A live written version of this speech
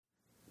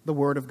the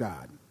word of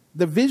God.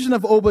 The vision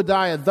of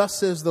Obadiah, thus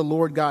says the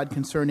Lord God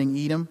concerning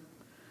Edom.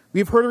 We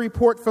have heard a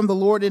report from the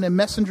Lord, and a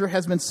messenger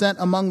has been sent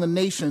among the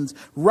nations.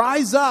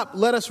 Rise up,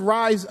 let us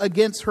rise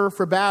against her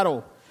for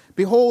battle.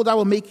 Behold, I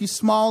will make you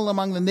small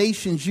among the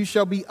nations. You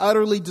shall be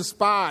utterly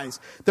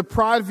despised. The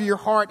pride of your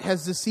heart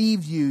has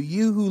deceived you.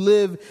 You who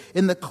live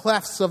in the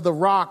clefts of the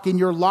rock, in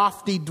your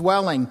lofty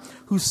dwelling,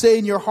 who say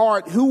in your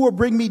heart, who will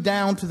bring me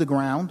down to the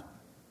ground?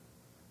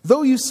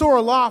 Though you soar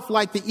aloft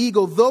like the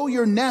eagle, though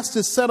your nest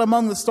is set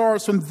among the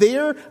stars, from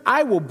there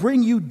I will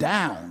bring you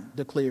down,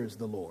 declares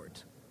the Lord.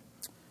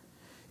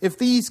 If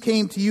thieves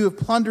came to you, if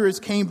plunderers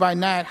came by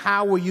night,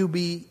 how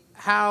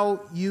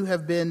you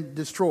have been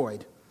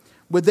destroyed?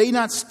 Would they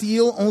not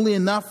steal only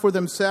enough for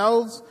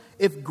themselves?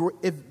 If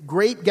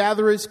great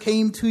gatherers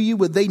came to you,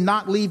 would they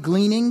not leave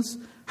gleanings?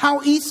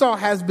 How Esau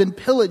has been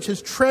pillaged,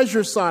 his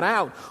treasure sought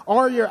out.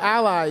 All your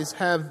allies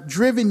have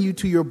driven you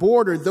to your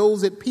border.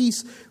 Those at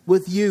peace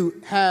with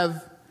you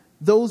have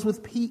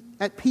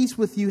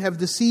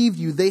deceived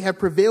you. They have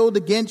prevailed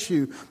against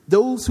you.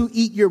 Those who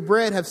eat your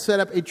bread have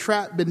set up a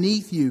trap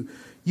beneath you.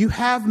 You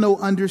have no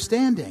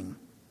understanding.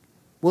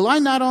 Will I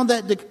not on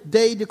that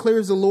day,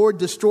 declares the Lord,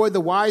 destroy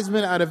the wise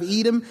men out of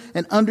Edom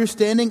and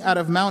understanding out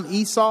of Mount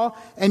Esau?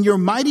 And your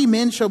mighty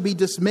men shall be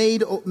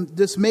dismayed, O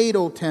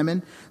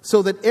Teman,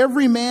 so that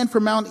every man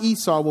from Mount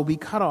Esau will be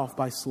cut off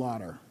by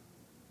slaughter.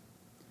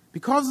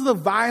 Because of the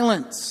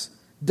violence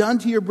done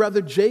to your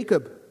brother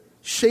Jacob,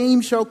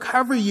 shame shall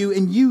cover you,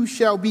 and you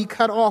shall be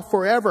cut off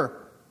forever.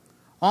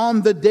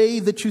 On the day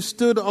that you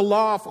stood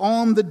aloft,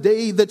 on the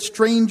day that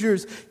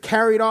strangers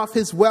carried off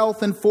his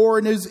wealth and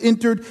foreigners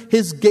entered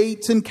his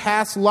gates and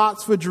cast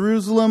lots for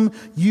Jerusalem,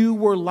 you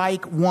were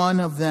like one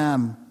of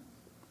them.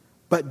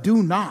 But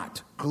do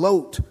not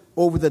gloat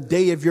over the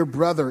day of your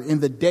brother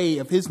in the day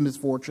of his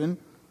misfortune.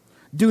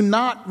 Do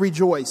not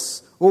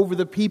rejoice over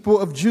the people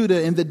of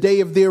Judah in the day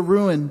of their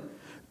ruin.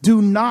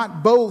 Do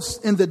not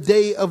boast in the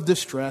day of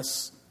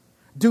distress.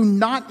 Do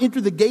not enter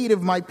the gate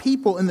of my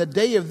people in the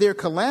day of their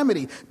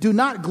calamity. Do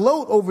not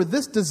gloat over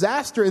this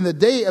disaster in the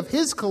day of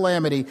his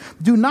calamity.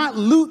 Do not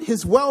loot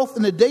his wealth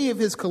in the day of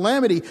his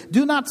calamity.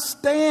 Do not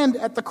stand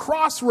at the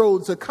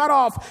crossroads to cut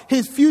off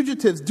his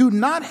fugitives. Do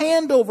not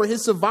hand over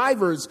his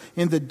survivors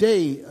in the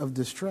day of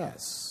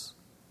distress.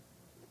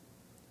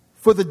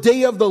 For the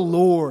day of the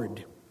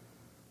Lord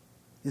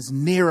is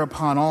near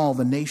upon all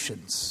the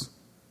nations.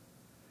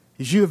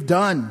 As you have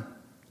done,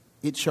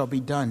 it shall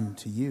be done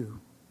to you.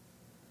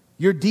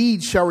 Your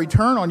deeds shall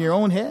return on your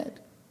own head.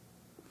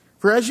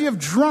 For as you have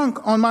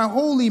drunk on my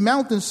holy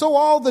mountain, so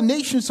all the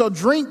nations shall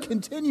drink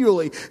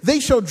continually. They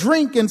shall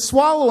drink and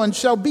swallow and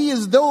shall be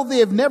as though they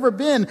have never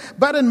been.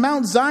 But in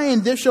Mount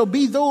Zion there shall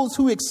be those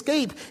who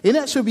escape, and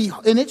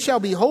it shall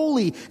be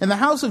holy. And the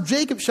house of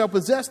Jacob shall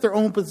possess their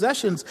own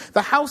possessions.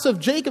 The house of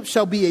Jacob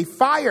shall be a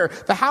fire,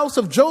 the house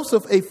of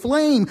Joseph a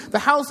flame, the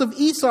house of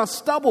Esau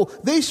stubble.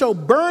 They shall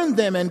burn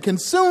them and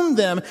consume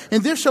them,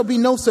 and there shall be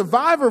no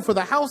survivor for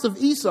the house of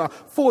Esau,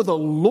 for the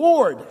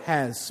Lord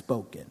has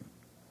spoken.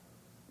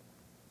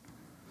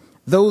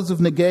 Those of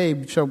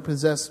Negeb shall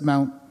possess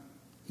Mount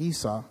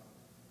Esau.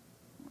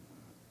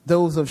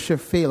 Those of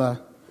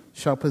Shephelah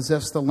shall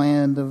possess the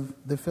land of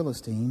the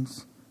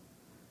Philistines.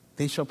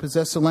 They shall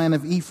possess the land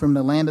of Ephraim,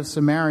 the land of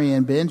Samaria,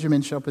 and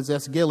Benjamin shall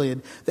possess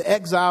Gilead. The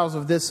exiles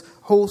of this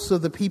host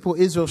of the people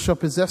Israel shall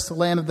possess the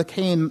land of the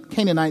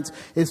Canaanites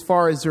as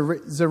far as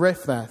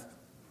Zarephath.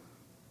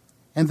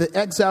 And the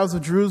exiles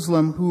of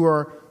Jerusalem who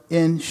are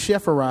in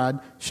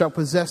Sepharad shall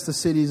possess the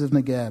cities of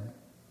Negeb.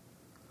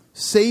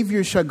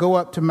 Saviors shall go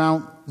up to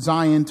Mount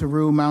Zion to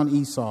rule Mount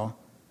Esau,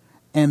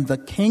 and the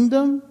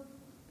kingdom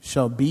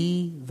shall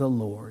be the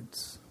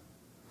Lord's.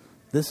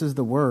 This is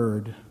the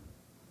word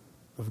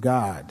of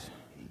God.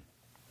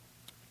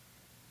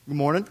 Good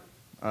morning.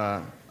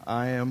 I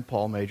am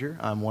Paul Major.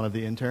 I'm one of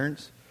the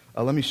interns.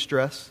 Let me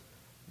stress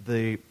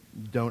the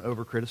don't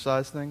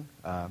over-criticize thing.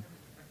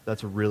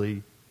 That's a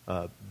really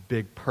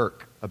big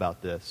perk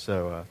about this.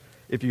 So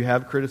if you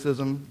have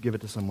criticism, give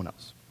it to someone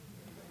else.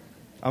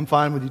 I'm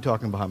fine with you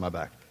talking behind my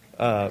back,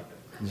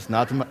 just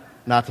not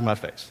to my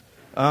face.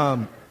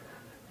 And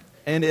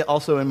it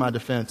also, in my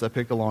defense, I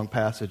picked a long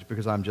passage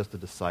because I'm just a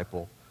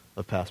disciple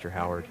of Pastor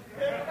Howard.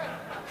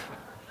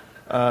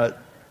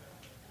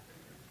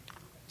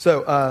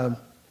 So,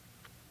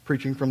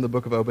 preaching from the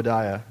book of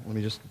Obadiah, let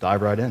me just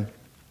dive right in.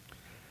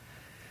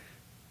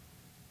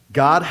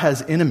 God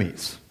has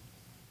enemies.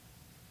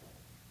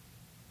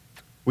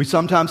 We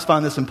sometimes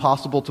find this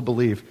impossible to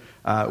believe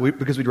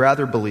because we'd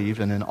rather believe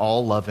in an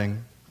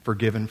all-loving,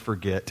 forgive and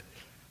forget,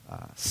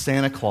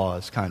 Santa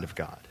Claus kind of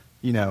God.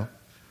 You know,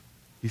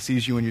 he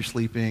sees you when you're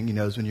sleeping. He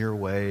knows when you're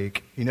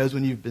awake. He knows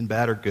when you've been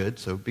bad or good,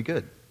 so be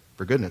good,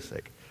 for goodness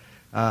sake.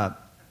 But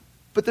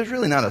there's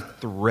really not a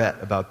threat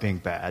about being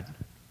bad.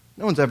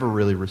 No one's ever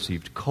really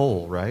received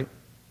coal, right?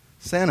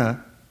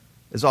 Santa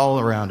is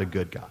all around a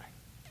good guy.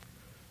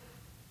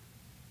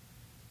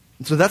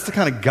 And so that's the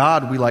kind of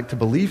God we like to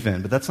believe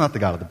in, but that's not the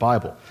God of the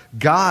Bible.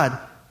 God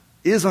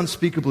is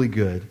unspeakably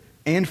good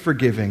and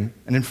forgiving,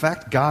 and in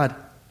fact, God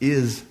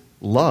is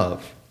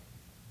love.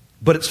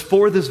 But it's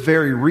for this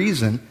very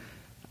reason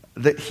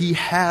that he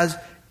has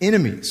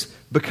enemies,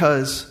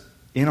 because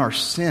in our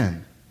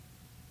sin,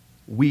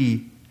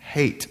 we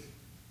hate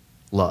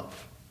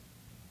love.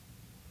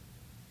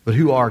 But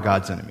who are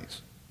God's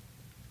enemies?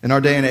 In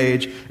our day and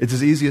age, it's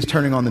as easy as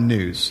turning on the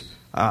news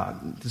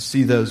to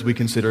see those we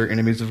consider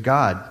enemies of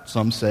God.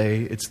 Some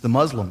say it's the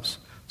Muslims.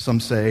 Some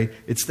say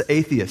it's the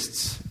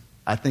atheists.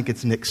 I think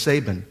it's Nick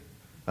Saban.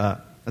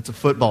 That's a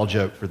football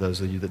joke for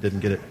those of you that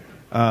didn't get it.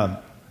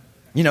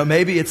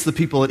 Maybe it's the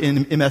people at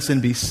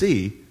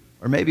MSNBC,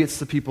 or maybe it's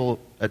the people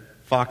at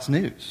Fox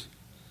News.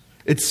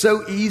 It's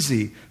so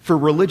easy for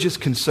religious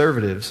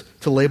conservatives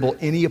to label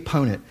any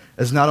opponent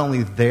as not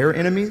only their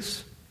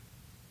enemies,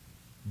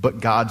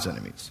 but God's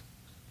enemies.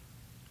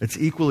 It's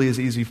equally as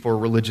easy for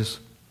religious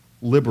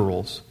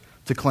liberals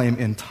to claim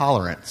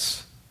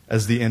intolerance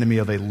as the enemy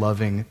of a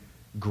loving,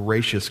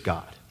 gracious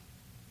God.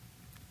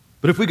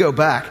 But if we go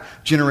back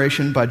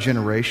generation by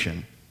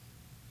generation,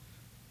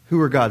 who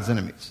are God's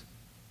enemies?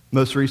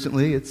 Most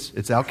recently,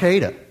 it's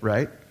Al-Qaeda,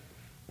 right?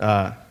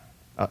 I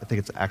think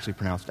it's actually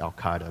pronounced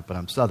Al-Qaeda, but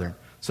I'm Southern.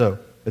 So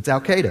it's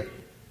Al-Qaeda.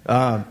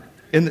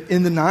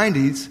 In the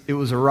 90s, it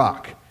was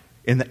Iraq.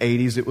 In the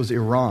 80s, it was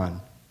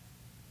Iran.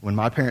 When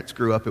my parents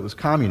grew up, it was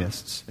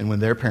communists. And when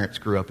their parents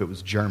grew up, it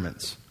was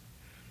Germans.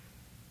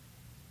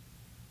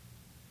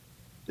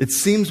 It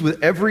seems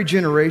with every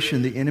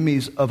generation, the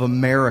enemies of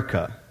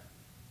America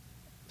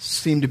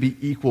seem to be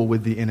equal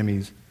with the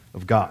enemies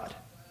of God.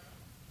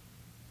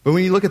 But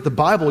when you look at the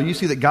Bible, you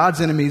see that God's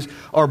enemies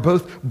are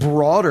both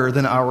broader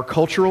than our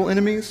cultural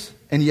enemies,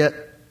 and yet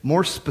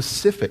more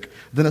specific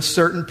than a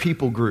certain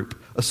people group,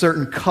 a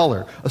certain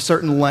color, a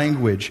certain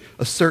language,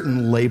 a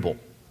certain label.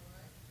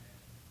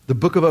 The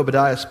book of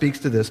Obadiah speaks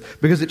to this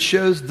because it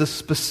shows the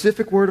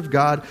specific word of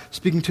God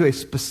speaking to a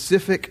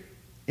specific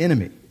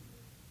enemy.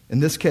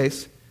 In this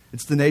case,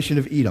 it's the nation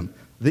of Edom,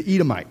 the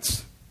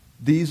Edomites.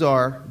 These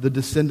are the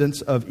descendants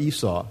of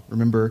Esau.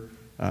 Remember,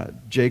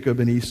 Jacob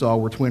and Esau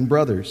were twin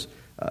brothers.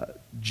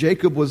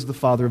 Jacob was the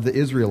father of the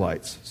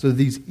Israelites. So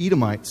these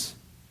Edomites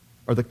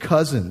are the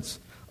cousins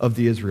of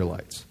the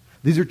Israelites.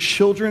 These are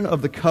children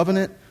of the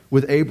covenant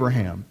with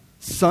Abraham,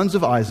 sons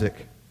of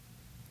Isaac,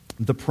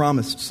 the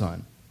promised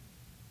son.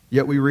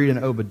 Yet we read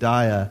in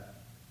Obadiah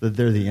that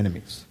they're the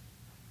enemies.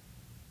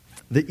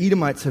 The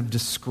Edomites have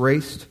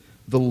disgraced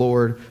the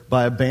Lord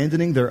by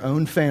abandoning their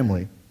own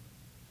family,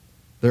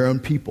 their own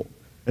people.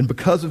 And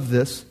because of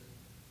this,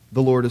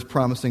 the Lord is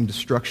promising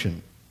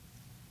destruction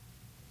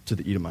to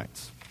the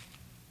Edomites.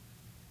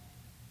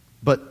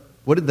 But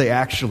what did they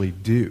actually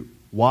do?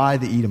 Why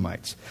the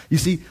Edomites? You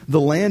see,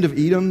 the land of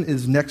Edom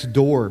is next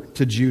door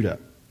to Judah.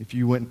 If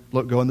you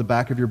go in the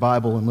back of your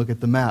Bible and look at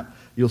the map,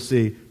 you'll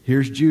see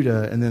here's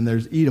Judah, and then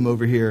there's Edom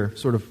over here,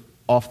 sort of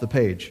off the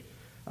page.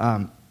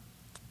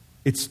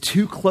 It's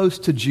too close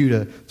to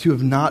Judah to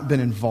have not been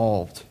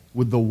involved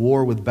with the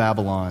war with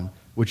Babylon,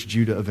 which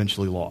Judah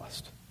eventually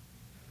lost.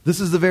 This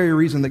is the very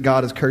reason that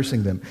God is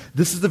cursing them.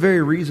 This is the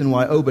very reason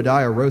why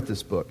Obadiah wrote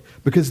this book,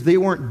 because they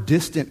weren't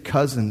distant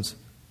cousins,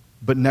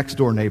 but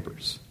next-door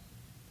neighbors.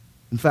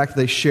 In fact,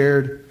 they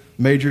shared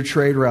major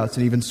trade routes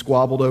and even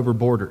squabbled over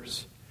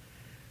borders.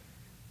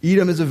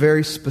 Edom is a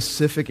very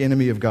specific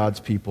enemy of God's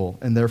people,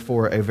 and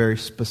therefore a very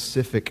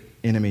specific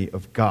enemy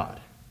of God.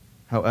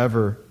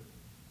 However,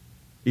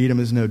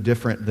 Edom is no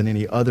different than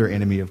any other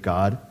enemy of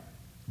God,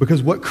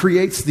 because what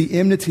creates the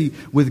enmity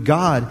with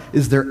God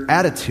is their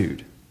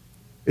attitude.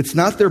 It's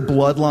not their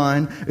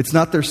bloodline, it's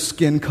not their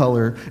skin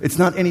color, it's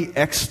not any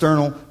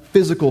external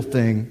physical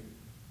thing.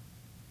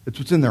 It's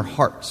what's in their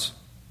hearts.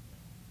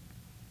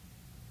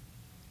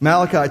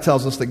 Malachi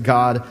tells us that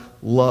God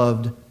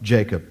loved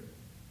Jacob,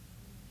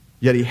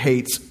 yet he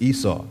hates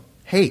Esau.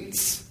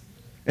 Hates.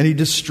 And he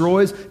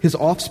destroys his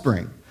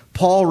offspring.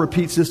 Paul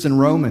repeats this in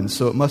Romans,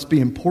 so it must be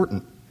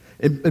important.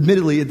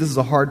 Admittedly, this is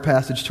a hard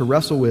passage to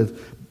wrestle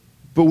with,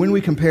 but when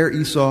we compare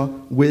Esau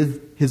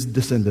with his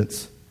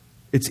descendants,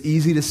 it's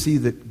easy to see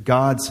that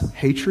God's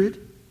hatred,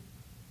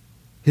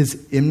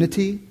 his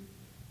enmity,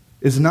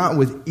 is not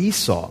with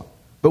Esau,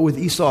 but with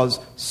Esau's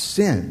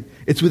sin.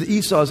 It's with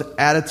Esau's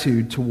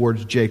attitude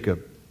towards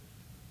Jacob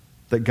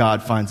that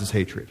God finds his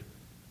hatred.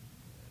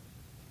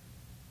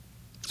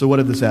 So what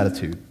of this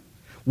attitude?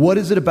 What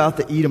is it about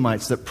the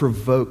Edomites that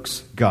provokes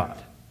God?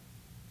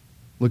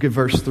 Look at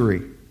verse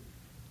 3.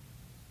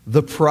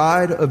 The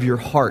pride of your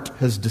heart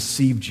has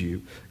deceived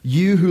you.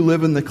 You who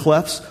live in the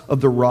clefts of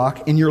the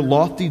rock, in your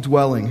lofty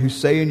dwelling, who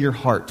say in your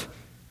heart,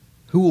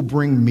 who will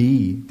bring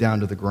me down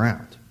to the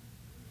ground?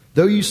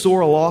 Though you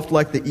soar aloft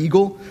like the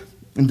eagle,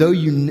 and though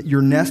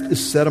your nest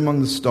is set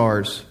among the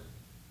stars,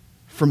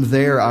 from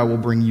there I will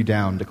bring you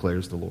down,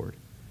 declares the Lord.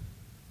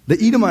 The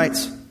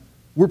Edomites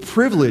were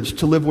privileged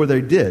to live where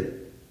they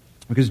did,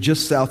 because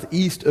just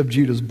southeast of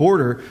Judah's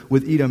border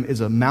with Edom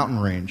is a mountain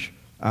range,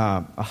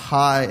 a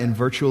high and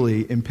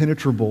virtually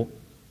impenetrable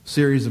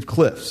series of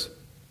cliffs,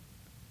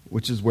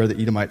 which is where the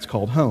Edomites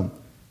called home.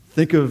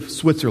 Think of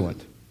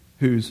Switzerland,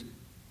 whose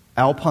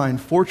alpine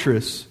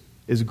fortress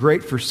is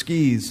great for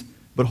skis,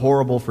 but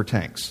horrible for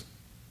tanks.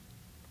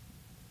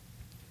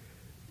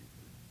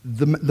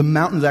 the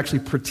mountains actually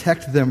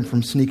protect them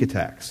from sneak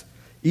attacks.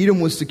 Edom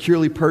was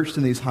securely perched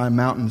in these high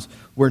mountains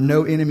where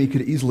no enemy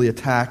could easily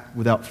attack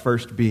without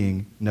first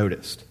being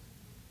noticed.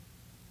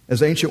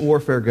 As ancient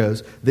warfare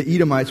goes, the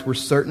Edomites were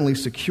certainly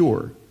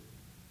secure,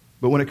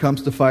 but when it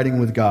comes to fighting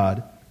with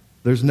God,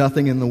 there's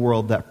nothing in the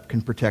world that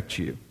can protect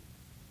you.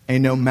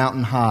 Ain't no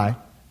mountain high,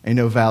 ain't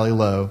no valley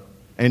low,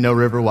 ain't no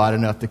river wide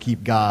enough to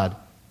keep God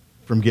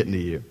from getting to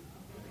you.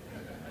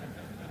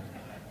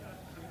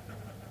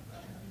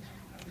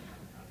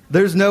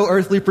 There's no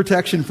earthly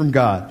protection from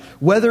God.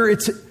 Whether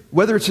it's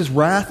His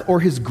wrath or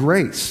His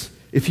grace,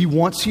 if He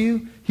wants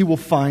you, He will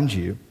find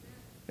you.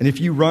 And if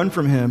you run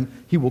from Him,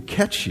 He will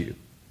catch you.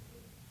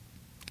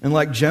 And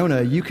like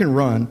Jonah, you can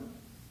run,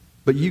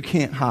 but you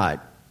can't hide.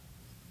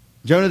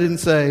 Jonah didn't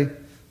say,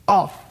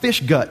 "Oh,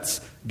 fish guts,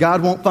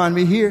 God won't find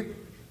me here."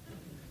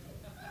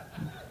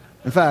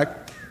 In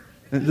fact,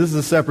 this is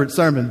a separate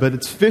sermon, but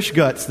it's fish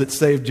guts that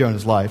saved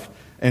Jonah's life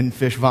and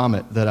fish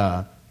vomit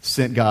that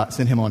sent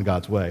him on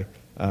God's way.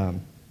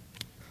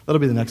 That'll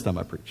be the next time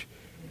I preach.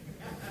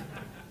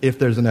 If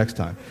there's a next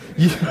time.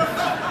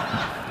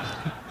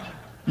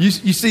 You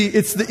see,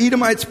 it's the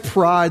Edomites'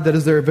 pride that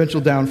is their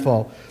eventual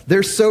downfall.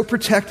 They're so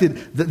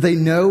protected that they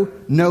know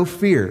no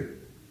fear.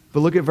 But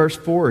look at verse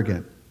 4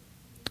 again.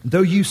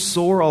 Though you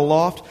soar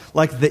aloft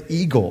like the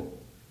eagle,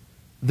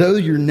 though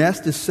your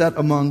nest is set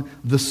among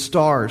the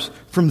stars,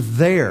 from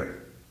there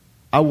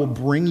I will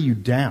bring you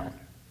down.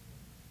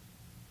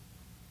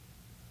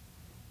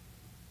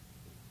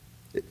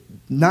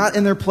 Not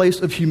in their place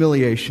of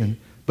humiliation,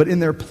 but in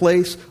their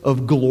place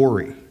of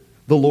glory.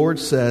 The Lord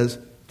says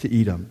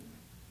to Edom,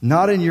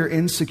 not in your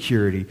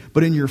insecurity,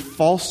 but in your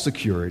false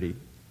security,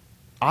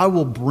 I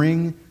will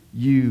bring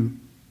you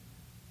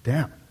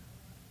down.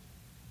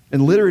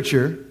 In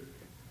literature,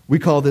 we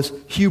call this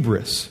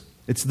hubris.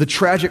 It's the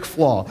tragic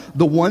flaw,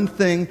 the one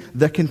thing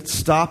that can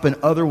stop an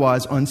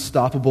otherwise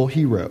unstoppable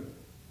hero.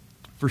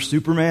 For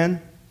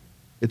Superman,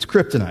 it's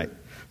kryptonite.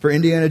 For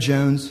Indiana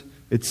Jones,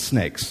 it's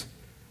snakes.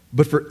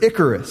 But for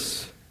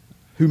Icarus,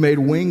 who made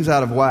wings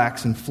out of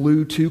wax and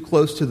flew too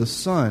close to the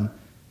sun,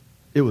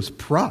 it was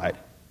pride.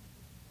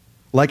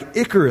 Like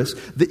Icarus,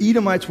 the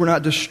Edomites were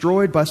not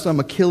destroyed by some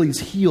Achilles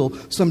heel,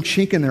 some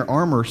chink in their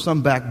armor, or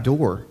some back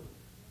door,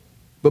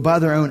 but by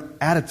their own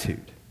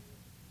attitude.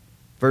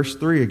 Verse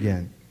 3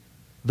 again.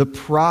 The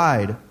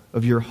pride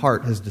of your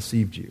heart has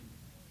deceived you.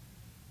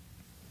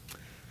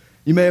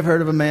 You may have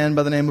heard of a man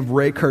by the name of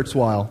Ray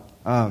Kurzweil.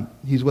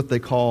 He's what they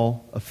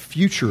call a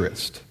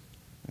futurist,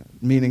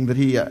 meaning that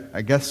he,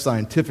 I guess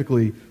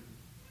scientifically,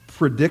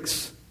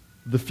 predicts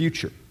the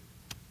future.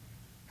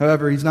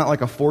 However, he's not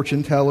like a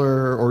fortune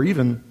teller or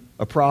even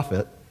a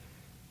prophet.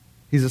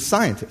 He's a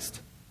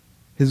scientist.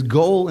 His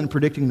goal in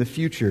predicting the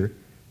future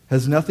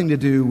has nothing to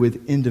do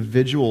with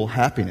individual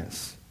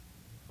happiness,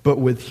 but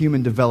with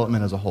human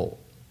development as a whole.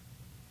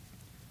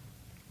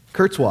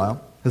 Kurzweil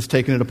has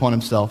taken it upon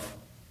himself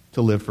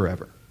to live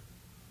forever.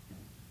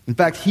 In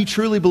fact, he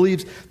truly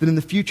believes that in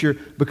the future,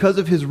 because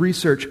of his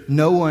research,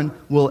 no one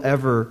will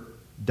ever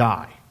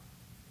die.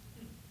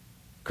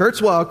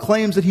 Kurzweil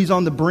claims that he's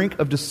on the brink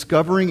of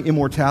discovering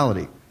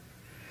immortality.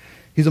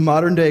 He's a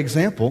modern-day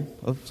example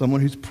of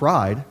someone whose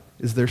pride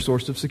is their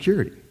source of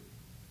security.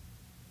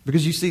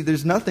 Because you see,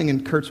 there's nothing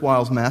in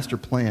Kurzweil's master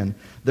plan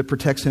that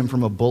protects him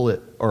from a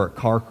bullet or a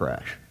car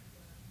crash.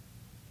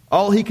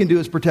 All he can do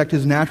is protect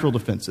his natural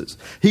defenses.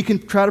 He can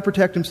try to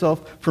protect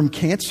himself from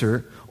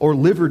cancer or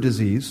liver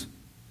disease,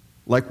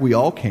 like we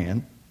all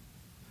can.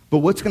 But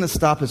what's going to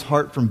stop his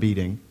heart from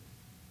beating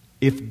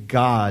if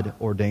God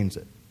ordains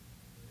it?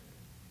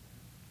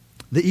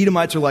 The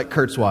Edomites are like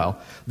Kurzweil.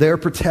 They are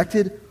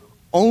protected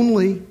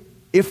only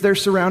if their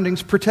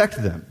surroundings protect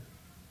them.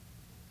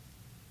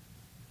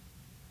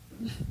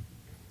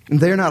 And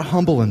they are not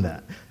humble in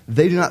that.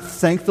 They do not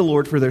thank the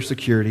Lord for their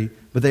security,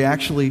 but they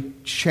actually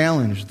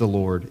challenge the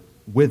Lord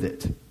with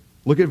it.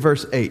 Look at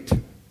verse 8.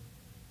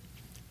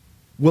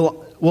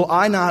 Will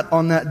I not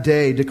on that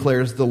day,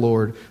 declares the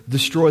Lord,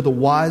 destroy the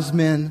wise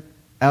men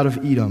out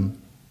of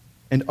Edom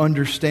and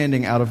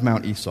understanding out of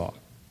Mount Esau?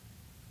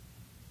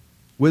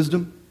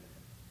 Wisdom,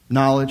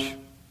 knowledge,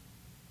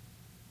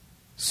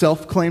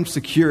 self-claimed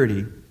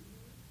security,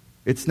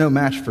 it's no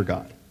match for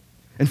God.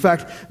 In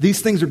fact,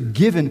 these things are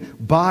given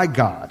by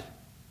God,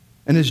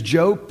 and as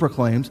Job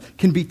proclaims,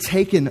 can be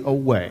taken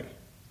away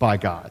by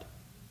God.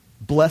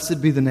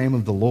 Blessed be the name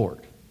of the Lord.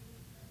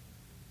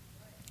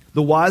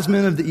 The wise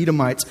men of the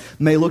Edomites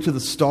may look to the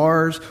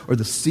stars or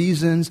the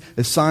seasons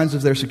as signs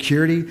of their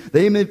security.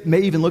 They may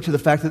even look to the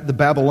fact that the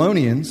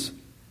Babylonians,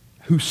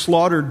 who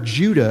slaughtered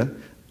Judah,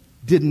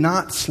 did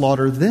not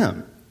slaughter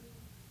them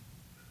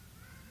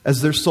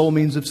as their sole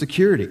means of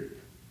security.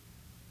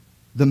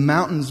 The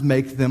mountains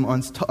make them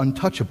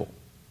untouchable.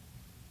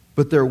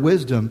 But their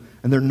wisdom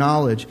and their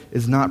knowledge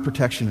is not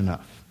protection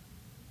enough.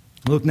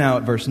 Look now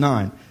at verse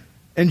 9.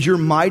 And your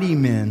mighty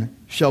men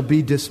shall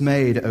be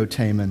dismayed, O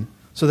Taman,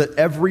 so that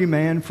every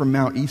man from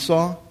Mount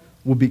Esau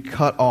will be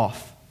cut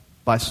off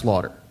by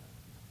slaughter.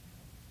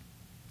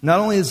 Not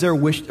only is their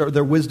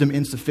wisdom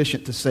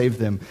insufficient to save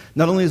them,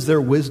 not only is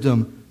their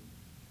wisdom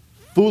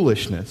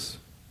foolishness,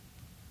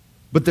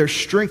 but their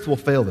strength will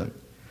fail them.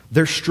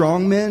 Their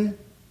strong men,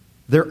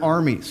 their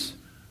armies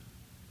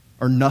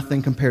are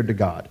nothing compared to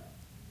God.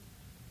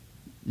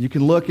 You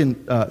can look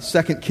in 2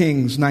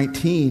 Kings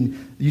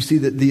 19, you see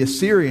that the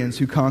Assyrians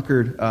who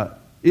conquered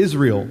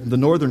Israel, the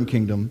northern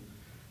kingdom,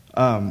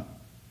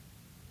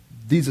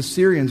 these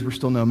Assyrians were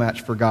still no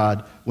match for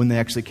God when they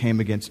actually came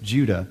against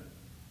Judah,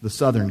 the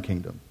southern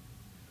kingdom.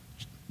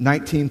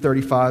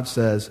 19:35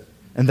 says,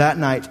 "And that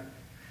night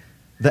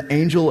the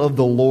angel of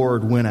the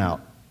Lord went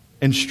out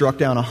and struck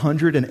down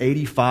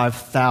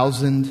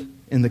 185,000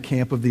 in the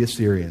camp of the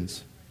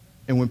Assyrians.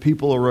 And when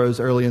people arose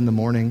early in the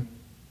morning,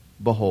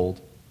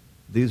 behold,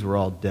 these were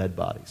all dead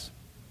bodies."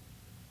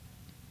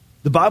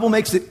 The Bible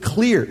makes it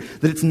clear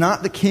that it's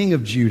not the king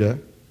of Judah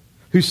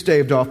who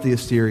staved off the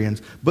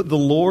Assyrians, but the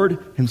Lord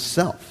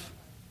himself.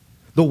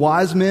 The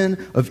wise men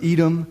of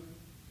Edom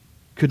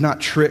could not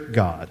trick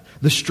God.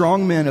 The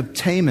strong men of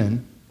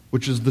Teman,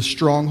 which is the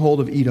stronghold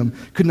of Edom,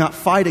 could not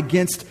fight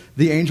against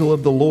the angel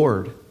of the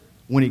Lord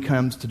when he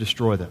comes to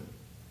destroy them.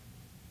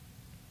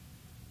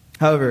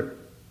 However,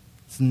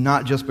 it's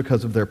not just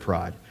because of their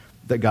pride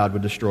that God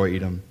would destroy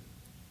Edom.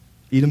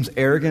 Edom's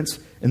arrogance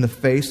in the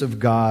face of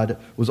God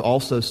was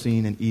also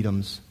seen in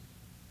Edom's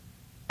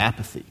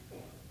apathy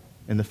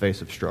in the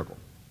face of struggle.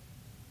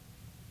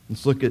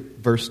 Let's look at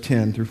verse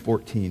 10 through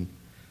 14.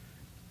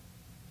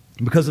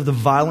 "Because of the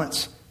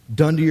violence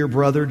done to your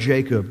brother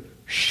Jacob,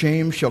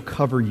 shame shall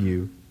cover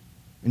you,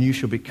 and you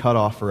shall be cut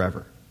off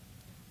forever.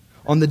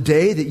 On the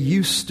day that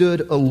you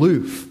stood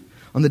aloof,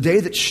 on the day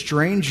that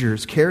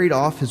strangers carried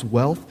off his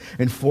wealth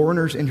and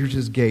foreigners entered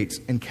his gates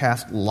and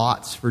cast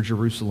lots for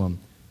Jerusalem,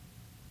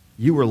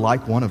 you were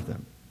like one of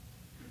them.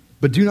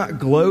 But do not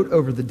gloat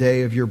over the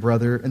day of your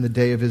brother and the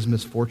day of his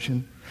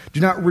misfortune. Do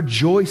not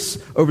rejoice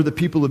over the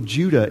people of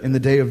Judah in the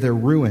day of their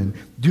ruin.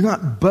 Do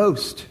not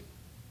boast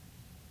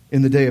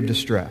in the day of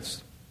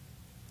distress.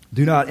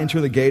 Do not enter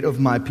the gate of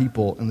my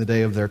people in the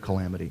day of their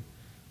calamity.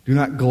 Do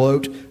not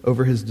gloat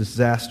over his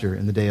disaster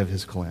in the day of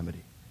his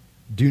calamity.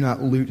 Do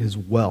not loot his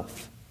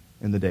wealth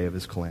in the day of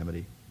his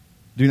calamity.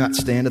 Do not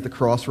stand at the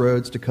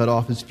crossroads to cut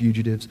off his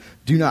fugitives.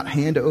 Do not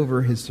hand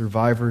over his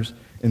survivors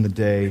in the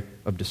day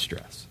of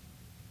distress."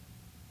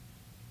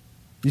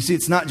 You see,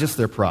 it's not just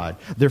their pride,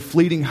 their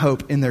fleeting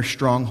hope in their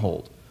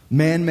stronghold,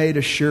 man-made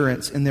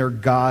assurance in their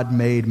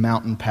God-made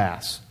mountain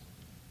pass.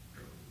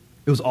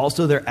 It was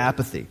also their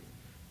apathy.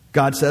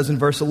 God says in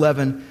verse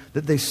 11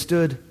 that they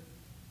stood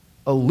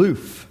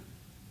aloof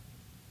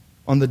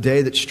on the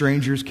day that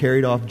strangers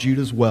carried off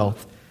Judah's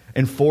wealth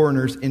and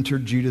foreigners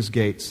entered Judah's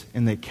gates,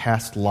 and they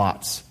cast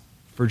lots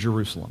for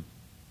Jerusalem.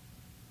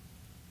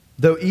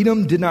 Though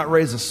Edom did not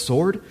raise a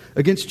sword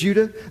against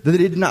Judah, that they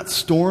did not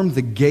storm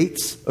the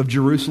gates of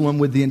Jerusalem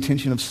with the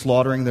intention of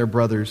slaughtering their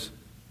brothers,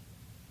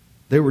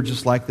 they were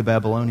just like the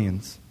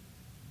Babylonians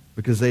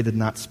because they did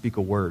not speak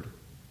a word.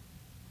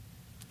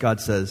 God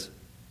says,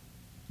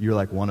 you're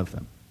like one of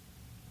them.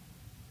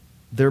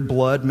 Their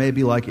blood may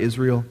be like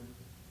Israel,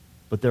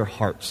 but their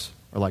hearts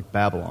are like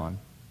Babylon,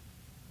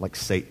 like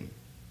Satan.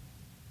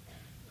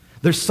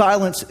 Their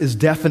silence is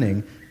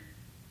deafening,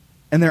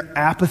 and their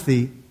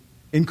apathy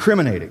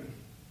incriminating.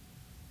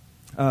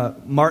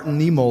 Martin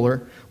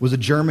Niemöller was a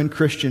German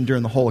Christian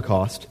during the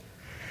Holocaust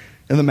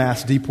and the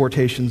mass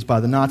deportations by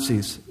the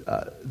Nazis.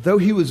 Though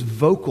he was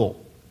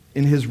vocal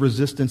in his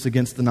resistance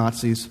against the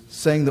Nazis,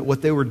 saying that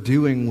what they were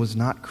doing was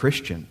not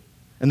Christian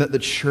and that the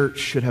church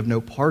should have no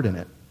part in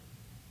it,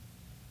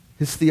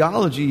 his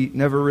theology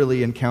never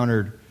really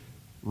encountered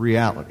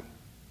reality.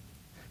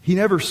 He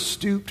never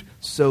stooped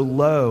so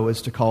low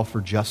as to call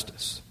for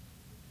justice.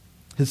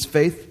 His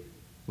faith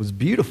was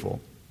beautiful,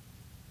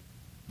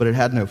 but it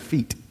had no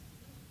feet.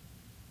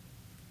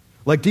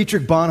 Like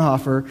Dietrich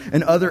Bonhoeffer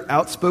and other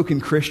outspoken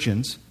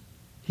Christians,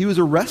 he was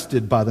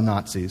arrested by the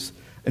Nazis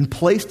and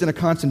placed in a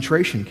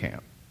concentration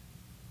camp.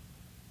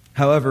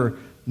 However,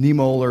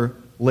 Niemöller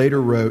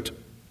later wrote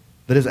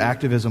that his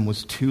activism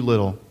was too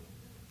little,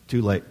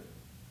 too late.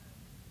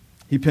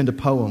 He penned a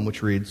poem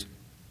which reads,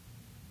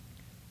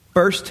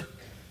 "First,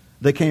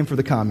 they came for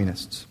the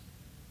communists,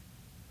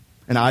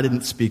 and I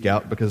didn't speak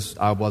out because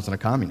I wasn't a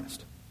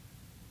communist.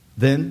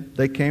 Then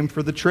they came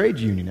for the trade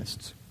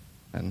unionists,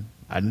 and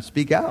I didn't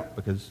speak out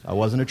because I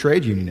wasn't a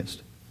trade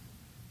unionist.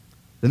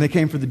 Then they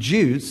came for the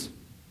Jews,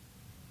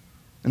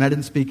 and I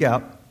didn't speak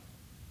out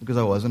because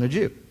I wasn't a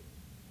Jew.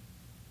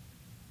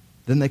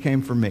 Then they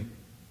came for me,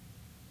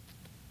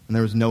 and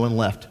there was no one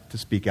left to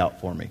speak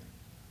out for me."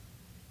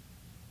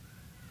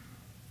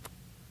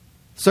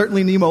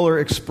 Certainly,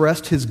 Niemöller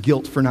expressed his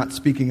guilt for not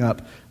speaking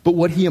up, but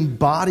what he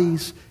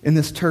embodies in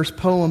this terse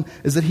poem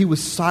is that he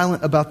was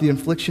silent about the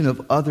infliction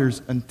of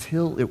others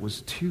until it was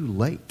too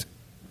late.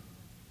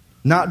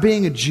 Not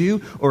being a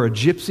Jew or a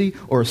gypsy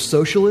or a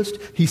socialist,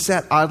 he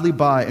sat idly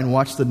by and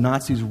watched the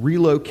Nazis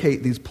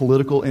relocate these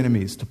political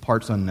enemies to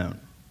parts unknown.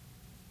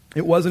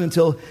 It wasn't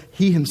until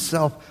he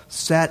himself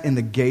sat in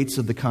the gates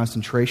of the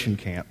concentration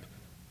camp,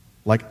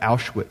 like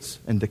Auschwitz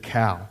and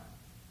Dachau,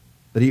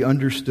 that he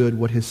understood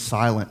what his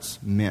silence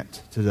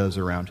meant to those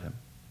around him.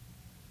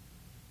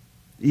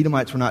 The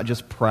Edomites were not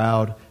just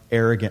proud,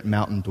 arrogant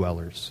mountain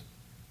dwellers.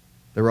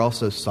 They were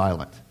also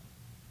silent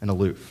and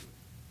aloof.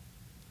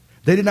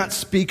 They did not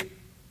speak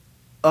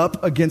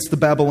up against the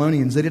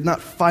Babylonians. They did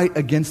not fight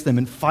against them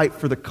and fight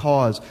for the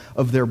cause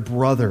of their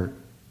brother,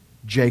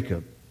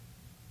 Jacob.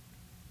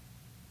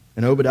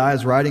 And Obadiah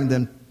is writing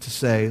them to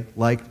say,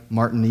 like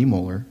Martin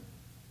Niemöller,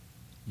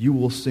 you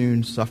will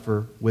soon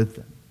suffer with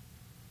them.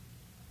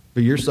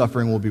 But your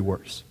suffering will be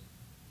worse.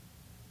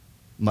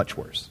 Much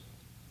worse.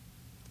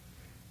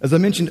 As I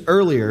mentioned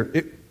earlier,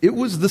 it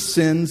was the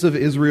sins of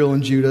Israel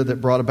and Judah that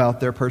brought about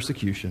their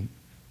persecution.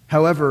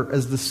 However,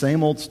 as the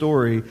same old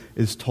story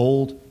is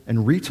told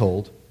and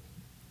retold,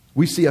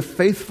 we see a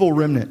faithful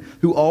remnant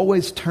who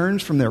always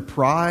turns from their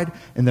pride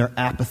and their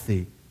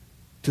apathy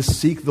to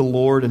seek the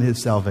Lord and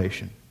His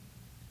salvation.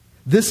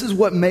 This is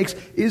what makes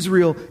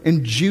Israel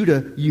and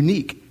Judah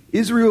unique.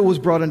 Israel was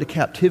brought into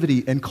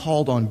captivity and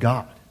called on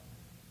God.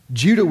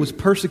 Judah was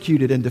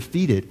persecuted and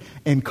defeated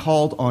and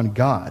called on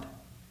God.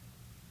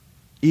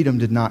 Edom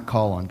did not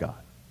call on God.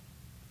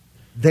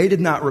 They did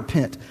not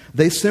repent.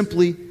 They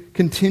simply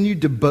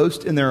continued to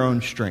boast in their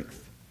own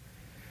strength.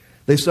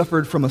 They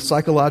suffered from a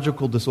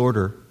psychological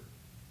disorder,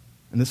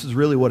 and this is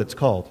really what it's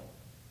called.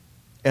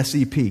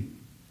 SEP.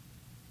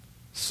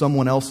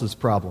 Someone else's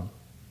problem.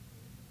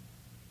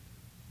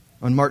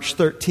 On March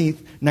 13th,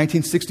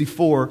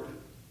 1964,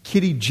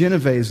 Kitty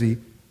Genovese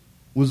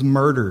was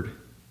murdered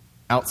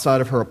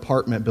outside of her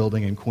apartment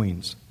building in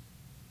Queens.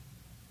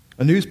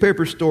 A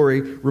newspaper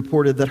story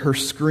reported that her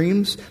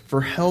screams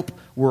for help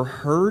were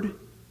heard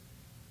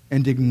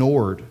and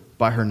ignored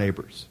by her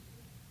neighbors.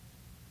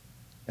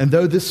 And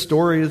though this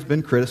story has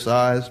been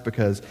criticized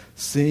because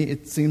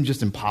it seemed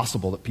just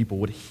impossible that people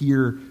would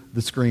hear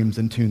the screams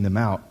and tune them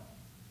out,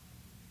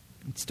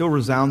 it still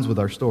resounds with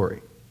our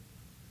story.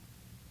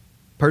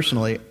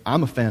 Personally,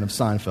 I'm a fan of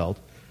Seinfeld,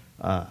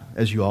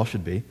 as you all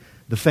should be,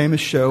 the famous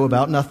show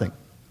about nothing.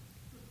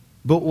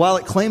 But while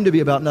it claimed to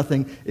be about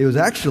nothing, it was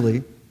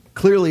actually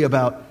clearly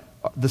about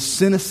the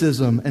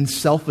cynicism and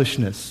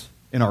selfishness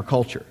in our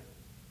culture.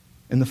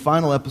 In the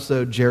final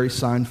episode, Jerry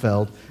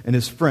Seinfeld and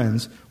his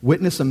friends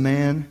witness a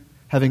man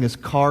having his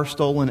car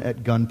stolen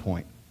at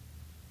gunpoint.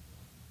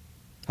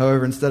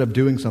 However, instead of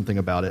doing something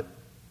about it,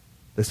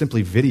 they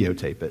simply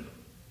videotape it,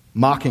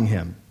 mocking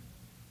him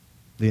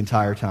the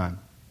entire time.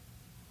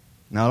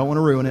 Now, I don't want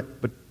to ruin it,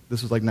 but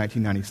this was like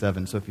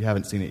 1997, so if you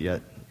haven't seen it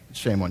yet,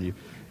 shame on you.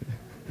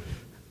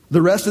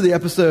 The rest of the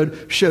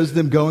episode shows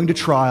them going to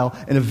trial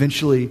and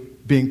eventually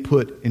being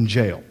put in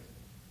jail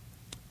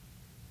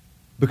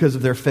because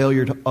of their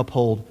failure to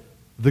uphold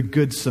the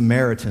Good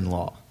Samaritan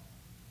law.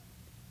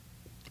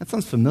 That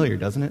sounds familiar,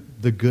 doesn't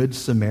it? The Good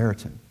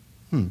Samaritan.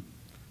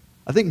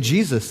 I think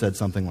Jesus said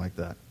something like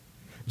that.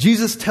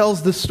 Jesus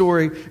tells this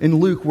story in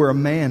Luke where a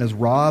man is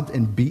robbed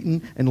and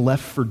beaten and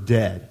left for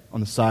dead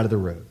on the side of the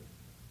road.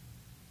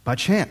 By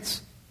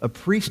chance, a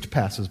priest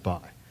passes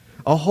by,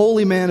 a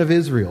holy man of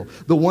Israel,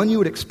 the one you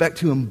would expect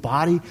to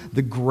embody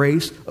the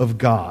grace of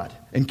God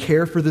and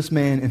care for this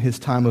man in his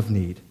time of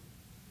need.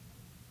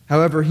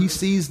 However, he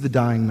sees the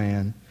dying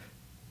man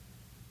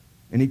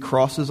and he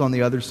crosses on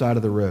the other side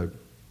of the road,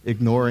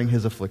 ignoring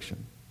his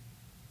affliction.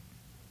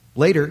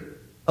 Later,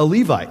 a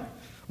Levite,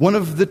 one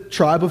of the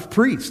tribe of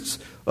priests,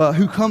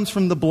 who comes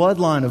from the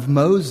bloodline of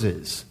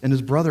Moses and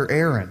his brother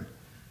Aaron,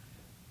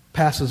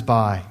 passes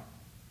by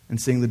and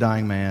seeing the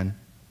dying man,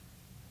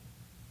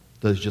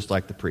 does just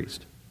like the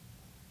priest.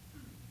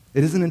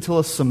 It isn't until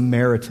a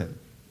Samaritan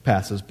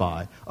passes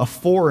by, a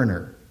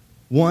foreigner,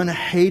 one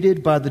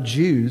hated by the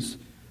Jews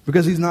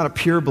because he's not a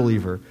pure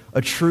believer,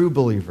 a true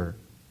believer,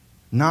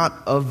 not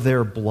of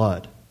their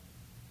blood,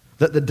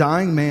 that the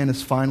dying man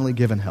is finally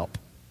given help.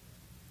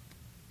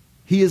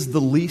 He is the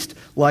least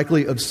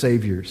likely of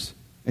saviors,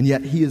 and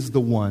yet he is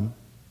the one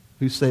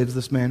who saves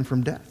this man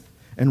from death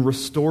and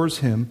restores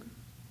him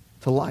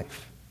to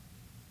life.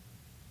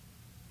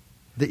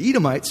 The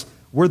Edomites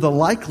were the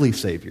likely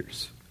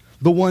saviors,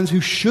 the ones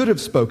who should have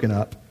spoken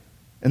up,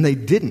 and they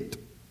didn't.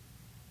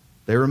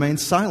 They remained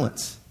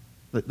silent.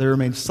 They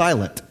remained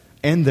silent,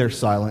 and their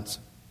silence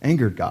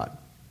angered God.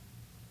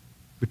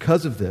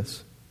 Because of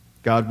this,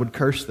 God would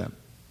curse them.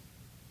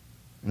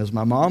 And as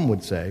my mom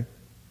would say,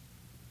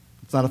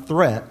 it's not a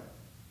threat,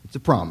 it's a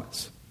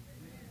promise.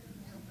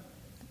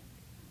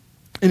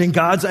 And in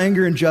God's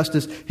anger and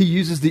justice, He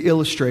uses the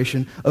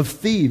illustration of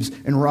thieves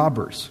and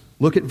robbers.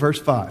 Look at verse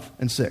 5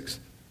 and 6.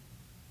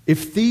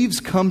 If thieves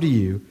come to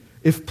you,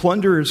 if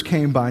plunderers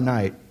came by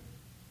night,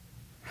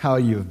 how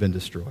you have been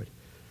destroyed.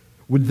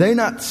 Would they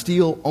not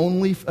steal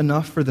only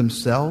enough for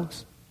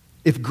themselves?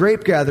 If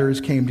grape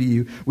gatherers came to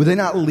you, would they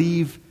not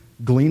leave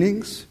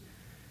gleanings?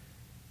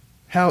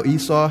 How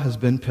Esau has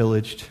been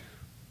pillaged,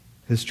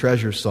 his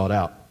treasures sought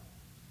out.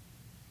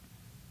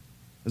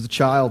 As a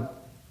child,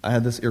 I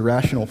had this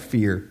irrational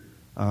fear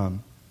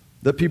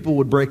that people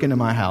would break into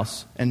my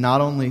house and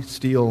not only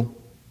steal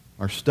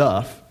our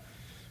stuff,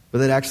 but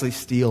they'd actually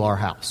steal our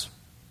house.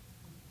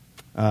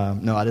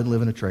 No, I didn't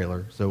live in a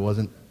trailer, so it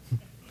wasn't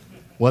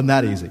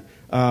that easy.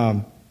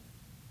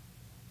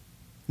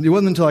 It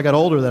wasn't until I got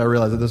older that I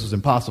realized that this was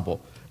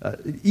impossible.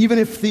 Even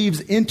if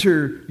thieves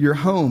enter your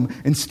home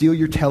and steal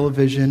your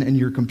television and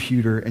your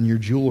computer and your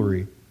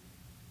jewelry,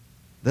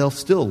 they'll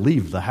still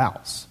leave the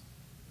house.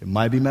 It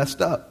might be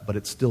messed up, but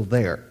it's still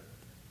there.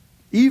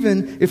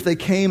 Even if they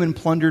came and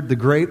plundered the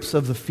grapes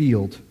of the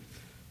field,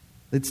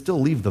 they'd still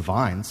leave the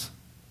vines.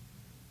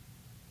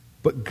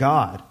 But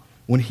God,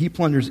 when he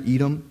plunders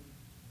Edom,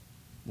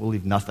 will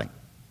leave nothing.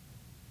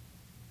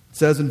 It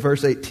says in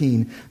verse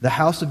 18, the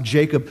house of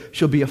Jacob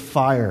shall be a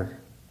fire,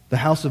 the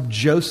house of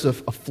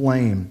Joseph a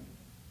flame,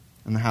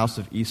 and the house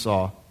of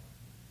Esau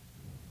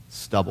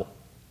stubble.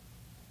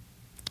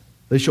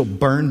 They shall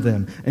burn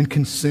them and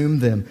consume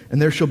them,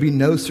 and there shall be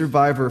no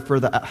survivor for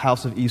the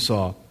house of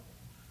Esau,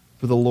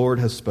 for the Lord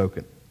has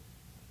spoken.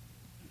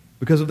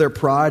 Because of their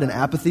pride and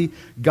apathy,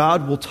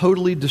 God will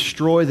totally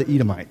destroy the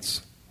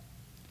Edomites,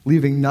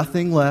 leaving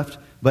nothing left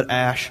but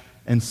ash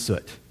and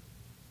soot.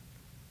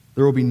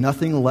 There will be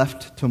nothing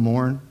left to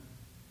mourn,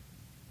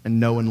 and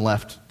no one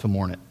left to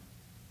mourn it.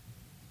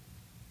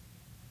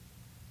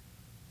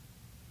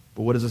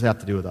 But what does this have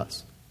to do with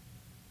us?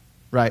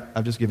 Right,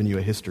 I've just given you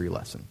a history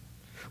lesson.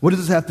 What does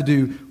this have to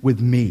do with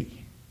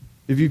me?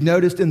 If you've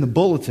noticed in the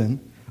bulletin,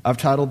 I've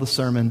titled the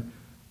sermon,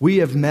 "We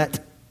Have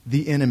Met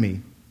the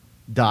Enemy, ...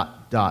 But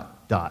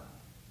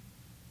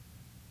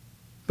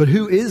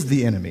who is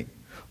the enemy?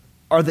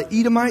 Are the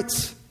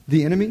Edomites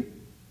the enemy?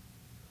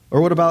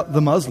 Or what about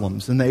the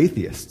Muslims and the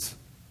atheists?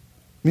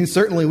 I mean,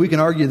 certainly we can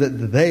argue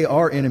that they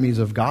are enemies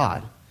of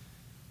God.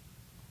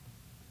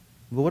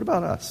 But what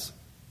about us?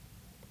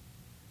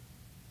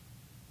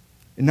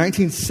 In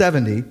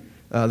 1970,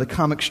 the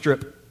comic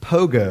strip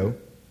Pogo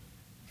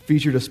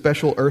featured a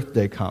special Earth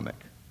Day comic.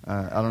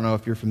 I don't know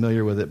if you're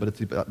familiar with it, but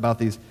it's about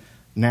these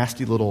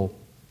nasty little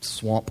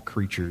swamp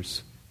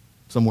creatures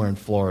somewhere in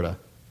Florida.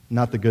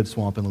 Not the good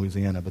swamp in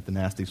Louisiana, but the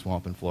nasty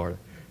swamp in Florida.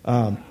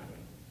 And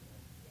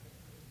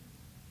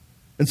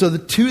so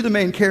two of the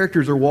main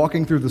characters are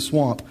walking through the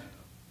swamp,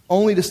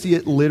 only to see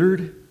it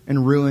littered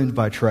and ruined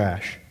by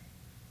trash.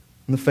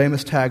 And the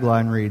famous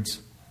tagline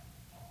reads,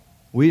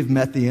 "We've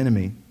met the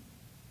enemy,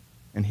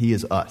 and he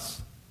is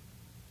us."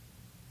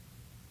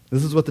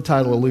 This is what the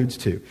title alludes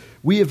to.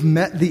 We have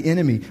met the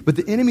enemy, but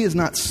the enemy is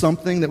not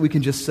something that we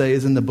can just say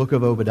is in the book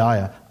of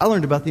Obadiah. I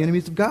learned about the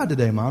enemies of God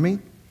today, Mommy.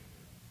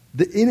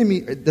 The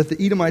enemy, that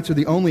the Edomites are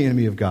the only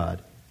enemy of God.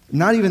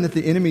 Not even that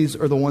the enemies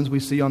are the ones we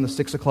see on the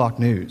 6 o'clock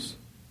news.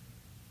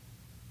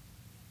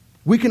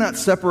 We cannot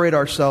separate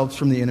ourselves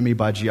from the enemy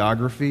by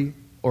geography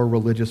or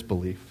religious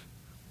belief.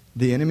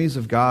 The enemies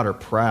of God are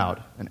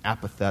proud and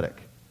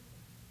apathetic,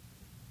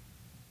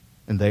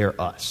 and they are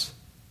us.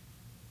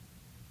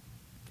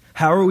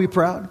 How are we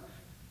proud?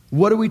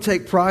 What do we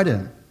take pride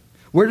in?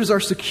 Where does our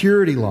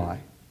security lie?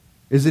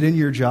 Is it in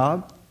your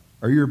job,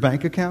 or your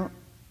bank account,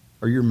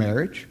 or your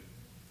marriage?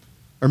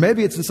 Or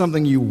maybe it's in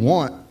something you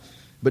want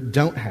but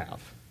don't have.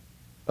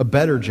 A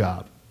better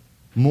job,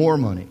 more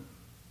money,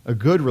 a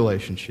good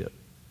relationship,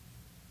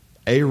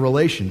 a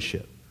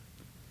relationship.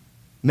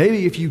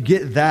 Maybe if you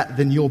get that,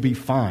 then you'll be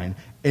fine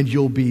and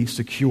you'll be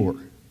secure.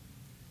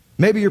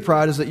 Maybe your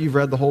pride is that you've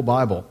read the whole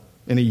Bible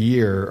in a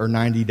year or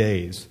 90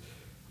 days,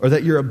 or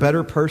that you're a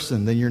better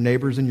person than your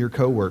neighbors and your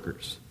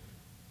coworkers.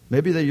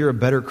 Maybe that you're a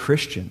better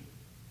Christian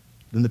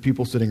than the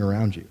people sitting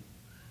around you.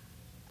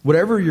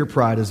 Whatever your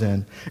pride is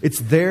in, it's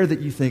there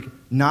that you think,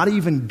 not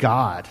even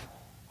God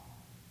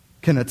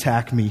can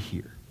attack me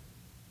here.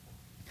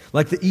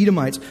 Like the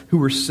Edomites who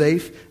were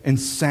safe and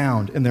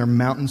sound in their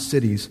mountain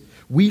cities,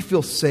 we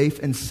feel safe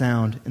and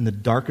sound in the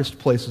darkest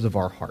places of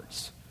our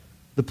hearts.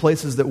 The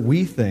places that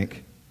we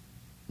think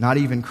not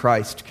even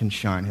Christ can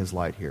shine his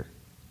light here.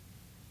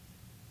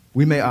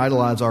 We may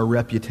idolize our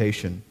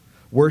reputation,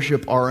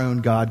 worship our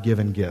own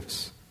God-given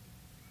gifts.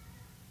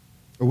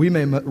 Or we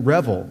may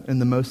revel in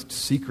the most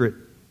secret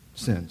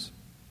sins.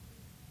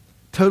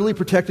 Totally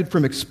protected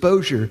from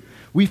exposure,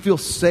 we feel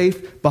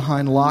safe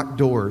behind locked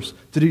doors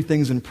to do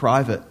things in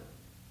private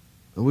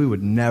that we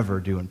would never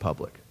do in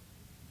public.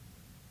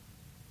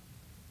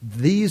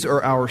 These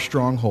are our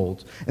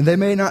strongholds, and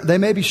they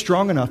may be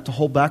strong enough to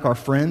hold back our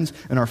friends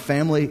and our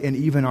family and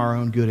even our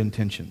own good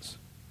intentions.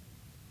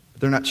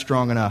 But they're not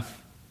strong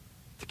enough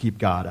to keep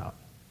God out.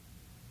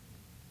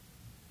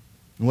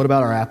 And what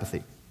about our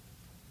apathy?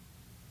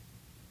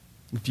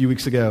 A few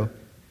weeks ago,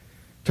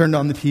 turned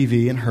on the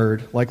TV and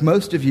heard, like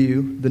most of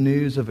you, the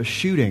news of a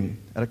shooting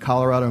at a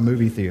Colorado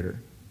movie theater.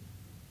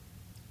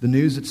 The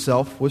news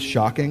itself was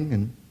shocking,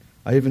 and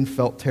I even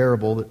felt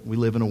terrible that we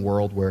live in a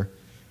world where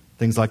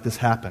things like this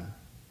happen.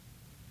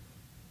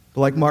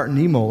 But like Martin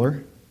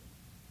Niemöller,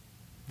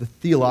 the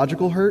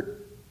theological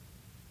hurt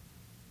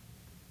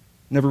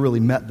never really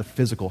met the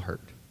physical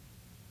hurt.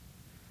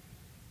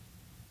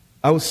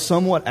 I was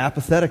somewhat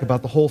apathetic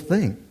about the whole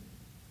thing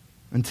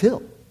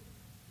until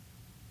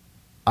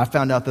I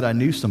found out that I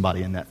knew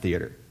somebody in that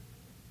theater.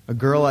 A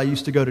girl I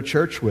used to go to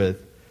church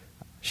with.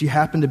 She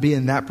happened to be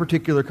in that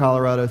particular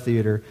Colorado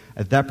theater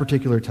at that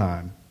particular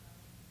time.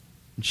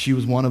 And she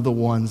was one of the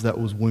ones that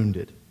was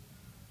wounded.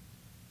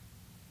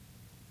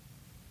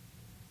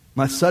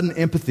 My sudden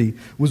empathy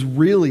was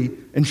really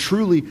and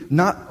truly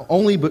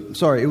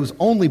it was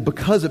only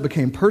because it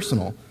became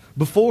personal.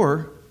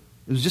 Before,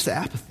 it was just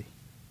apathy.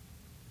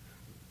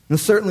 Now,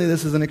 certainly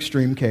this is an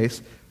extreme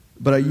case,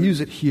 but I use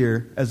it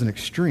here as an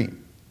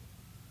extreme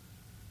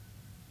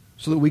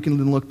so that we can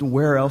then look to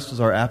where else does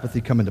our apathy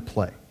come into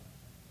play.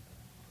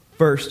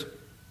 First,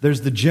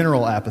 there's the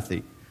general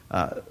apathy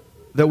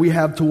that we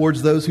have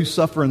towards those who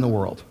suffer in the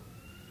world.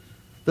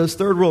 Those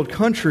third world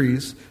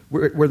countries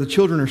where the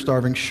children are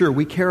starving, sure,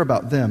 we care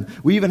about them.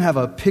 We even have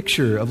a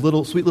picture of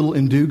sweet little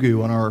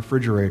Ndugu on our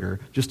refrigerator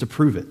just to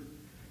prove it.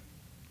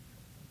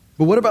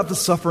 But what about the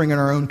suffering in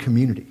our own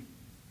community?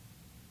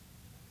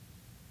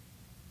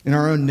 In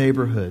our own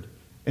neighborhood?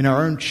 In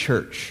our own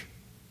church?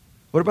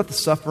 What about the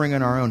suffering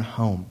in our own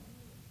home?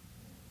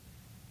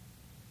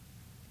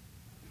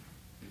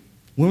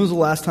 When was the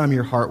last time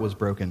your heart was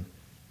broken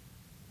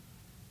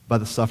by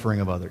the suffering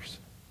of others?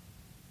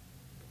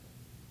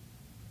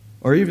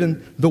 Or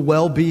even the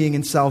well-being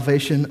and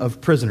salvation of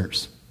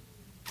prisoners.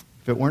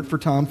 If it weren't for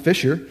Tom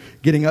Fisher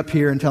getting up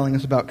here and telling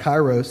us about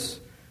Kairos,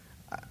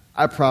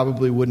 I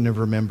probably wouldn't have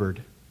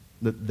remembered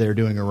that they're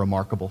doing a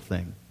remarkable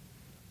thing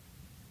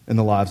in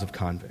the lives of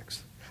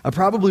convicts. I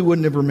probably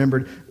wouldn't have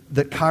remembered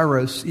that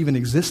Kairos even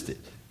existed.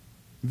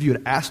 If you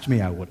had asked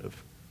me, I would have.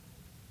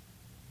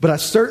 But I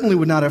certainly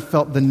would not have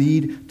felt the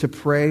need to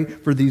pray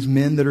for these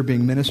men that are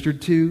being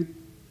ministered to,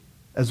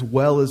 as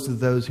well as to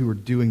those who are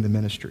doing the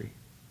ministry.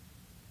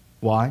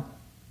 Why?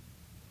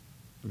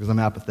 Because I'm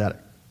apathetic.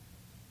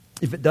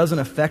 If it doesn't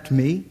affect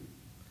me,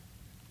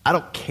 I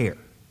don't care.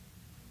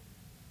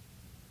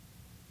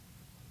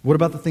 What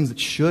about the things that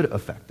should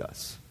affect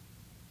us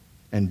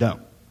and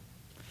don't?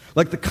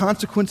 Like the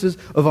consequences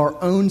of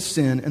our own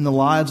sin in the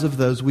lives of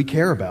those we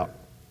care about.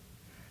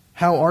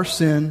 How our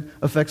sin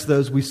affects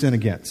those we sin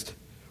against.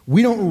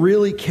 We don't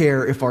really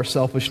care if our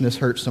selfishness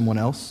hurts someone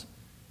else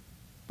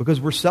because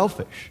we're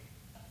selfish.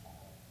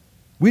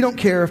 We don't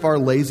care if our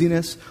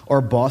laziness or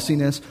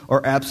bossiness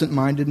or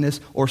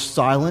absent-mindedness or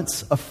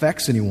silence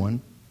affects anyone,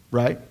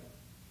 right?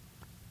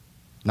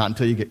 Not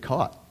until you get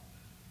caught.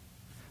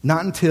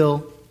 Not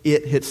until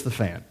it hits the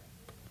fan.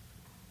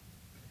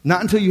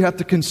 Not until you have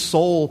to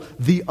console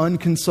the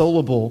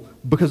unconsolable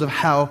because of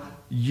how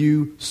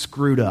you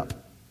screwed up.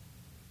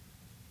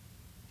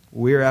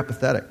 We're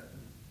apathetic.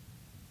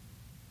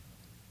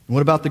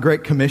 What about the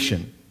Great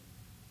Commission?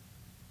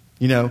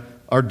 You know,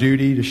 our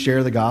duty to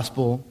share the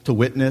gospel, to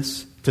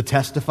witness, to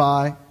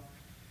testify.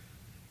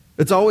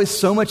 It's always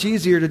so much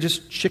easier to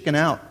just chicken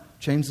out,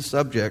 change the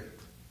subject,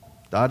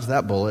 dodge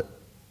that bullet. I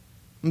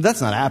mean,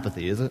 that's not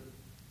apathy, is it?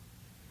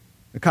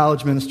 A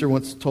college minister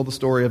once told the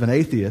story of an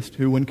atheist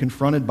who, when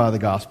confronted by the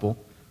gospel,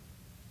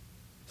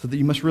 said that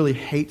you must really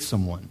hate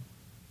someone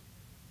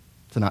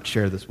to not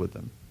share this with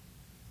them.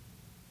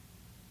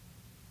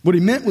 What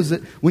he meant was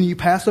that when you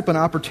pass up an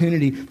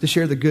opportunity to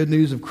share the good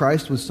news of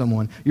Christ with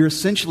someone, you're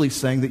essentially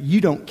saying that you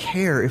don't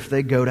care if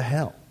they go to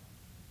hell.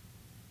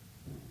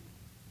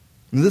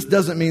 And this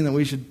doesn't mean that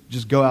we should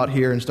just go out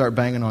here and start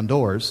banging on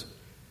doors,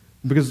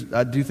 because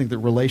I do think that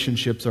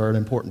relationships are an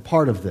important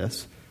part of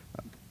this.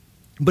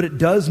 But it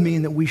does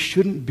mean that we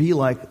shouldn't be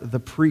like the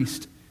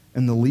priest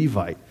and the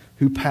Levite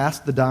who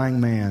passed the dying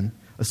man,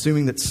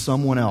 assuming that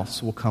someone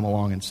else will come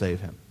along and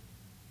save him.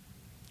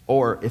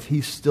 Or if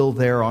he's still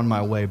there on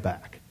my way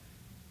back,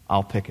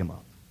 I'll pick him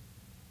up.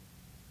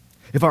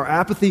 If our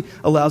apathy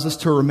allows us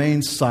to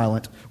remain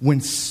silent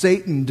when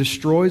Satan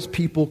destroys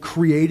people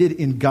created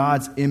in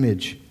God's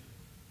image,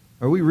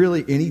 are we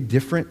really any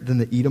different than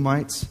the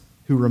Edomites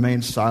who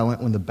remained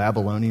silent when the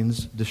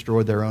Babylonians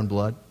destroyed their own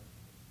blood?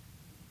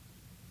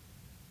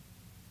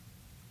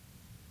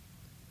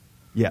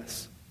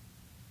 Yes.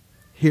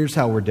 Here's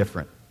how we're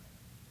different.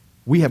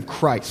 We have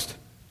Christ.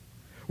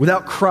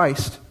 Without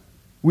Christ,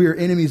 we are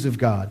enemies of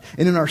God,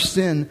 and in our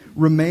sin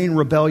remain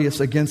rebellious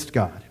against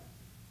God.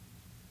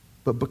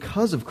 But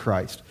because of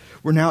Christ,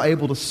 we're now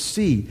able to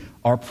see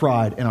our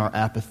pride and our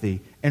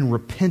apathy and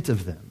repent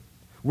of them.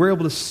 We're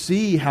able to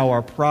see how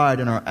our pride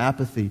and our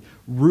apathy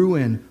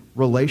ruin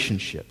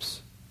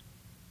relationships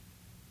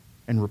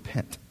and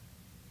repent.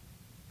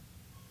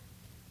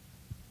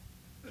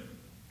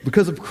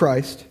 Because of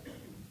Christ,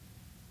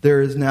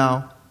 there is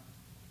now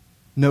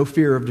no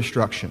fear of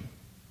destruction,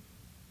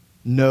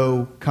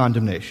 no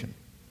condemnation.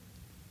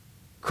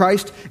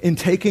 Christ, in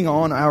taking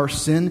on our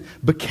sin,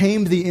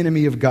 became the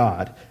enemy of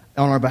God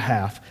on our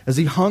behalf. As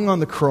he hung on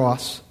the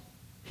cross,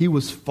 he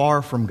was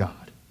far from God.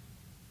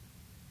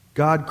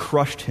 God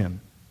crushed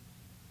him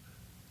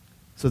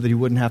so that he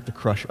wouldn't have to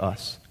crush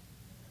us.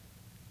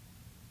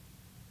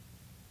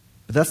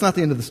 But that's not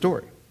the end of the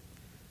story.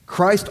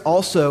 Christ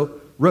also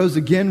rose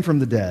again from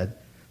the dead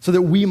so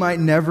that we might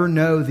never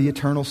know the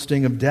eternal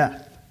sting of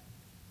death.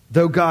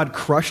 Though God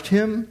crushed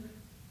him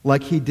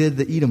like he did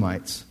the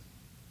Edomites,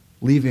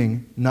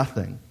 leaving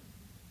nothing,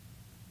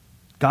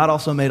 God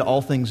also made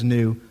all things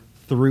new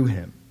through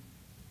him,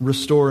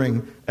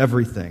 restoring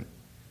everything.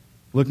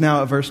 Look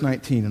now at verse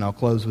 19, and I'll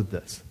close with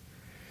this.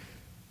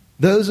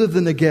 Those of the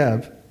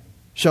Negeb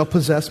shall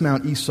possess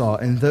Mount Esau,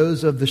 and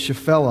those of the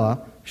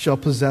Shephelah shall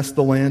possess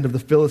the land of the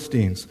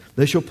Philistines.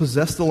 They shall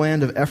possess the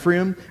land of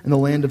Ephraim and the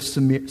land of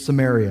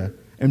Samaria,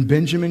 and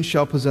Benjamin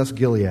shall possess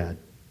Gilead.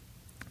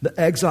 The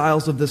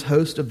exiles of this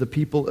host of the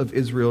people of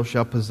Israel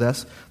shall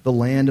possess the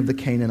land of the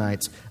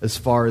Canaanites as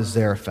far as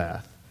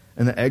Zarephath.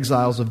 And the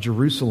exiles of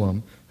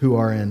Jerusalem, who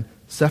are in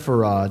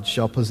Sepharad,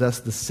 shall possess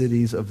the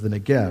cities of the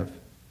Negev.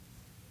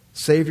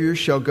 Saviors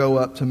shall go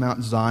up to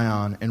Mount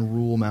Zion and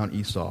rule Mount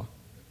Esau,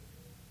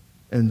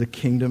 and the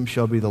kingdom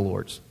shall be the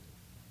Lord's.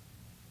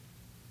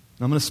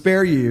 Now, I'm going to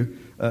spare you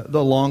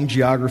the long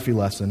geography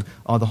lesson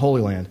on the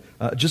Holy Land.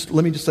 Let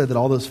me just say that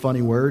all those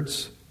funny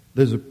words,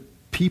 those are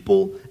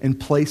people and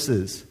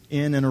places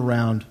in and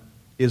around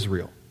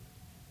Israel.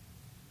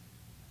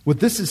 What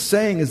this is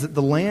saying is that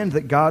the land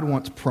that God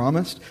once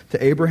promised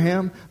to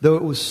Abraham, though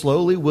it was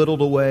slowly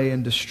whittled away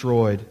and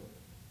destroyed,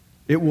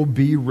 it will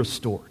be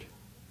restored.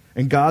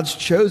 And God's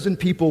chosen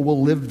people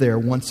will live there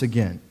once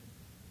again.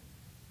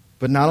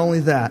 But not only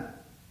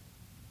that,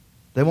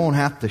 they won't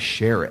have to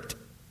share it.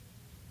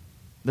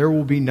 There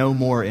will be no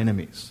more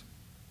enemies.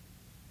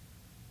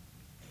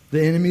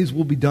 The enemies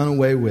will be done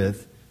away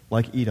with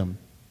like Edom.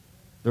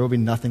 There will be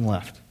nothing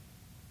left.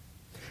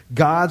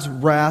 God's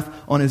wrath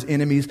on his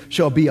enemies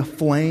shall be a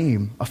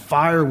flame, a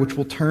fire which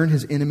will turn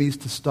his enemies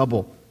to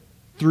stubble.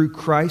 Through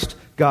Christ,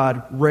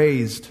 God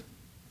raised,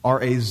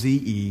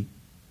 R-A-Z-E,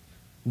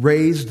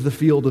 raised the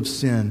field of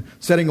sin,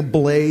 setting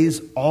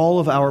ablaze all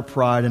of our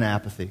pride and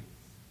apathy.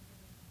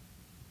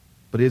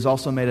 But he has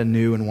also made a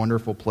new and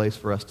wonderful place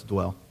for us to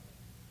dwell.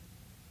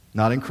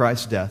 Not in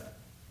Christ's death,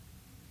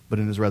 but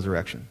in his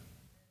resurrection.